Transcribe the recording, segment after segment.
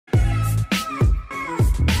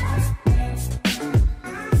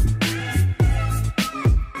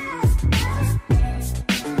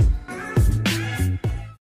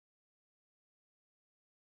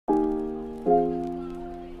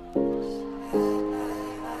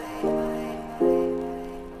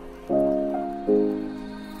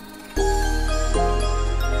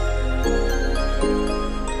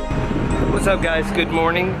up, guys? Good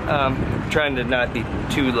morning. Trying to not be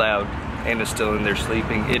too loud. Anna's still in there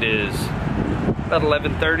sleeping. It is about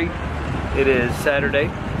 11:30. It is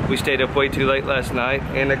Saturday. We stayed up way too late last night.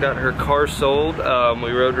 Anna got her car sold.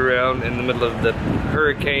 We rode around in the middle of the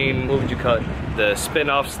hurricane. What would you call it? The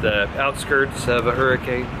spin-offs, the outskirts of a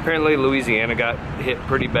hurricane. Apparently Louisiana got hit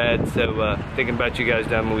pretty bad, so thinking about you guys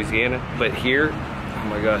down in Louisiana. But here, oh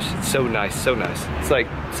my gosh, it's so nice, so nice. It's like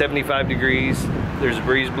 75 degrees. There's a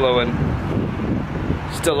breeze blowing.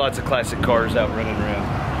 Still lots of classic cars out running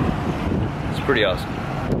around. It's pretty awesome.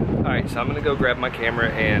 All right, so I'm gonna go grab my camera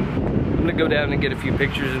and I'm gonna go down and get a few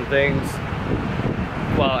pictures and things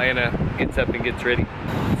while Anna gets up and gets ready.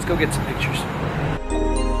 Let's go get some pictures.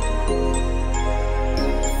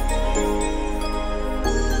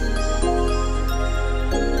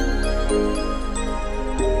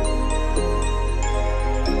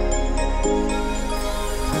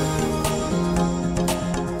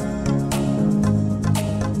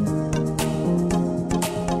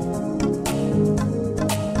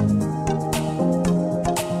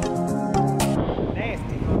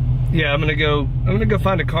 Yeah, I'm gonna go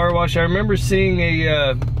find a car wash. I remember seeing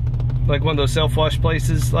a like one of those self-wash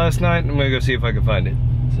places last night. I'm gonna go see if I can find it.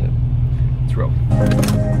 So let's roll.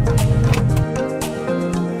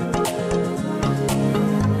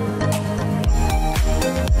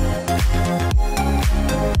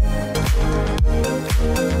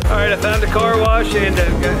 All right, I found a car wash and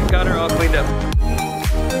got her all cleaned up.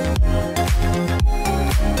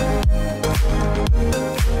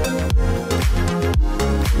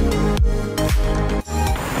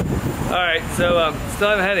 Alright, so still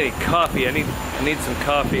haven't had any coffee. I need some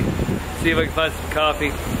coffee. See if I can find some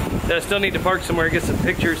coffee. I still need to park somewhere and get some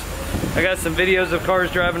pictures. I got some videos of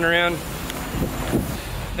cars driving around.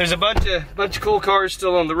 There's a bunch of cool cars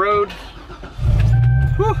still on the road.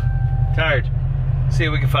 Whew, tired. See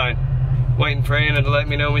what we can find. Waiting for Anna to let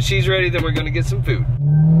me know when she's ready, then we're gonna get some food.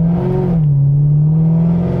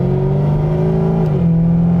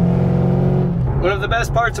 One of the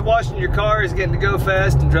best parts of washing your car is getting to go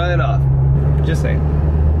fast and dry it off. Just saying.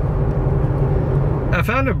 I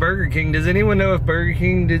found a Burger King. Does anyone know if Burger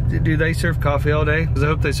King, do they serve coffee all day? Because I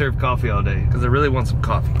hope they serve coffee all day, because I really want some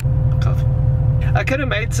coffee. I could have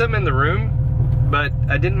made some in the room, but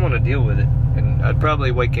I didn't want to deal with it. And I'd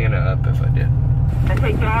probably wake Anna up if I did. I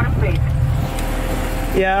take your order, please.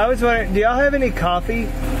 Yeah, I was wondering, do y'all have any coffee?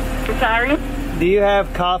 Sorry? Do you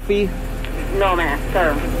have coffee? No, ma'am,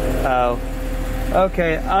 sir. Oh.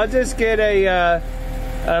 Okay, I'll just get a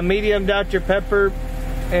medium Dr. Pepper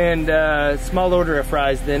and a small order of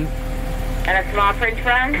fries then. And a small French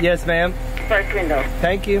fry? Yes, ma'am. First window.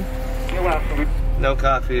 Thank you. You're welcome. No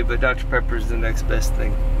coffee, but Dr. Pepper is the next best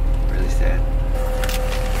thing. Really sad.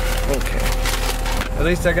 Okay. At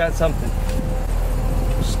least I got something.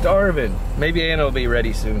 I'm starving. Maybe Anna will be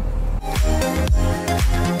ready soon.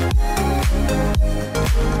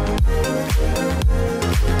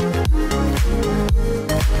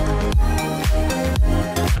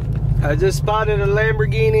 I just spotted a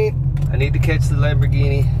Lamborghini. I need to catch the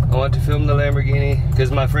Lamborghini. I want to film the Lamborghini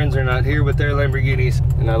because my friends are not here with their Lamborghinis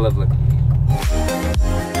and I love Lamborghinis.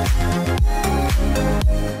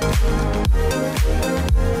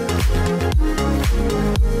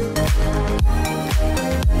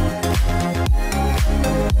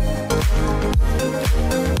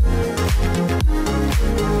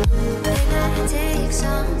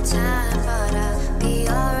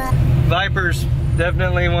 Viper's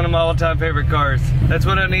definitely one of my all-time favorite cars. That's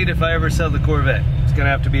what I need if I ever sell the Corvette. It's gonna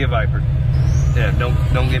have to be a Viper. Yeah,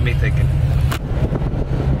 don't get me thinking.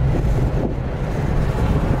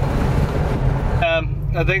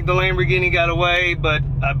 I think the Lamborghini got away, but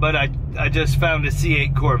I just found a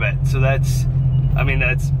C8 Corvette, so that's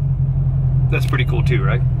pretty cool too,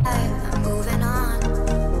 right? I'm moving on.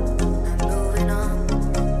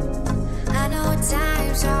 I know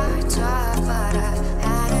times are tough, but I've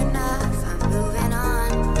had enough. I'm moving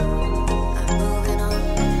on.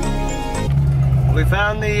 We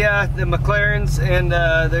found the McLarens and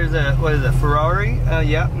there's a, what is it, Ferrari?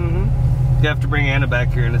 Yeah, You have to bring Anna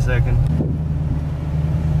back here in a second.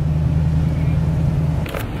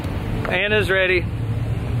 Anna's ready.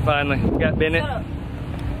 Finally, got Bennett.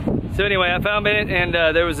 So anyway, I found Bennett and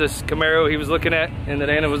there was this Camaro he was looking at and that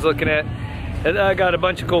Anna was looking at. And I got a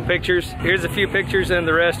bunch of cool pictures. Here's a few pictures and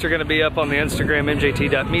the rest are gonna be up on the Instagram,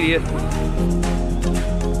 mjt.media.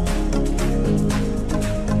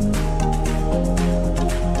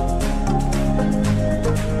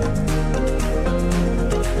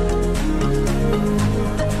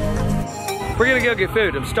 We're gonna go get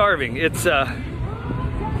food. I'm starving. It's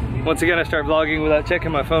once again I start vlogging without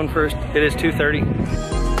checking my phone first. It is 2:30.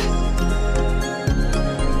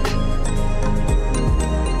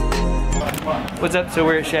 What's up? So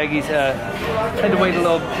we're at Shaggy's. Had to wait a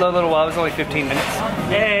little while. It was only 15 minutes.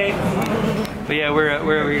 Hey. But yeah,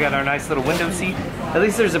 we got our nice little window seat. At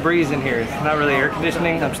least there's a breeze in here. It's not really air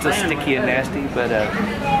conditioning. I'm still sticky and nasty, but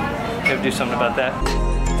have to do something about that.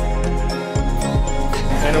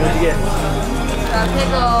 I know what you get.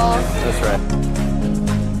 Pickles. That's right.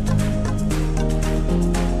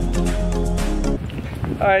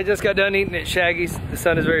 All right, just got done eating at Shaggy's. The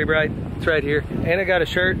sun is very bright. It's right here. And I got a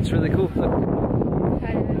shirt. It's really cool. Look.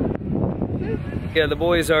 Yeah, the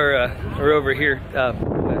boys are over here. So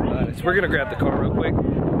we're gonna grab the car real quick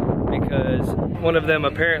because one of them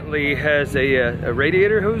apparently has a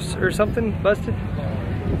radiator hose or something busted.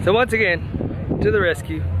 So once again, to the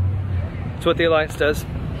rescue. That's what the Alliance does.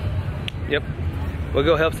 Yep, we'll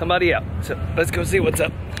go help somebody out. So let's go see what's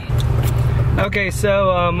up. Okay,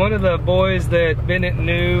 so one of the boys that Bennett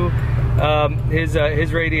knew,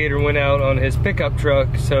 his radiator went out on his pickup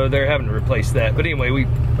truck, so they're having to replace that. But anyway, we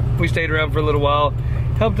stayed around for a little while,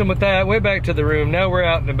 helped him with that, went back to the room. Now we're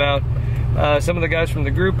out and about. Some of the guys from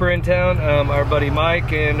the group are in town. Our buddy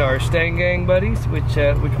Mike and our Stang Gang buddies, which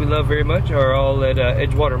we love very much, are all at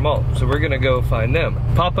Edgewater Mall. So we're gonna go find them.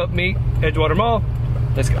 Pop-up meet, Edgewater Mall.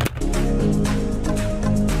 Let's go.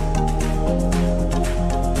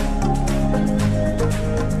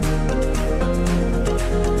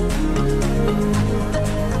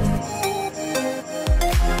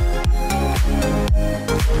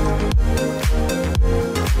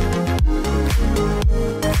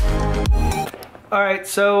 All right,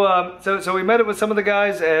 so we met up with some of the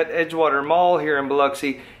guys at Edgewater Mall here in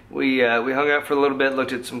Biloxi. We hung out for a little bit,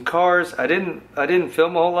 looked at some cars. I didn't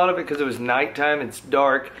film a whole lot of it because it was nighttime. It's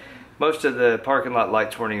dark. Most of the parking lot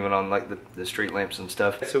lights weren't even on, like the street lamps and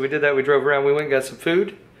stuff. So we did that. We drove around. We went and got some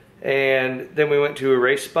food, and then we went to a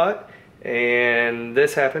race spot, and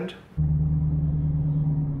this happened.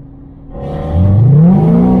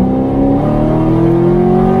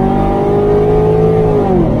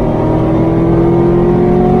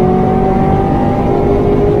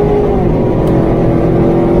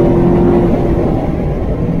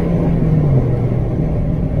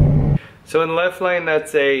 So in the left lane,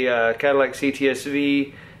 that's a Cadillac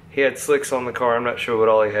CTSV. He had slicks on the car. I'm not sure what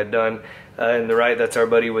all he had done. In the right, that's our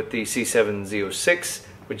buddy with the C7 Z06,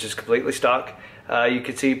 which is completely stock. You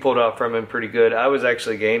can see he pulled off from him pretty good. I was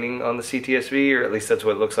actually gaining on the CTSV, or at least that's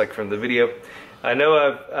what it looks like from the video. I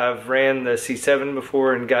know I've ran the C7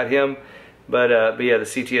 before and got him, but yeah, the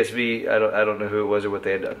CTSV, I don't know who it was or what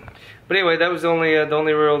they had done. But anyway, that was the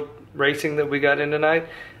only real racing that we got in tonight.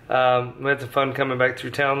 We had some fun coming back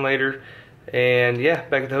through town later. And yeah,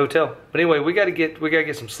 back at the hotel. But anyway, we gotta get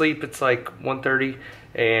some sleep. It's like 1:30,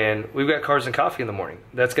 and we've got Cars and Coffee in the morning.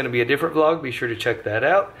 That's gonna be a different vlog. Be sure to check that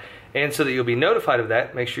out. And so that you'll be notified of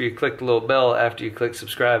that, make sure you click the little bell after you click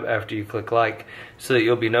subscribe, after you click like, so that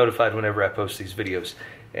you'll be notified whenever I post these videos.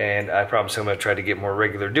 And I promise I'm gonna try to get more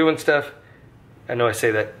regular doing stuff. I know I say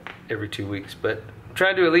that every 2 weeks, but I'm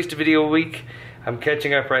trying to do at least a video a week. I'm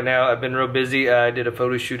catching up right now. I've been real busy. I did a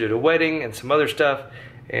photo shoot at a wedding and some other stuff.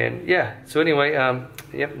 And yeah, so anyway,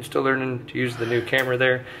 yep, I'm still learning to use the new camera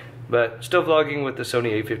there, but still vlogging with the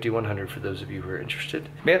Sony a5100 for those of you who are interested.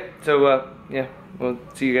 Yeah, so yeah, we'll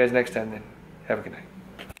see you guys next time then. Have a good night.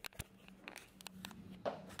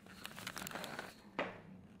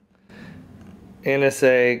 Anna,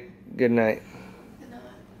 say good night. Good night.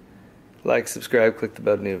 Like, subscribe, click the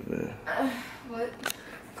bell. What?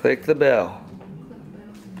 Click the bell.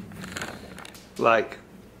 Like.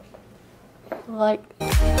 Like.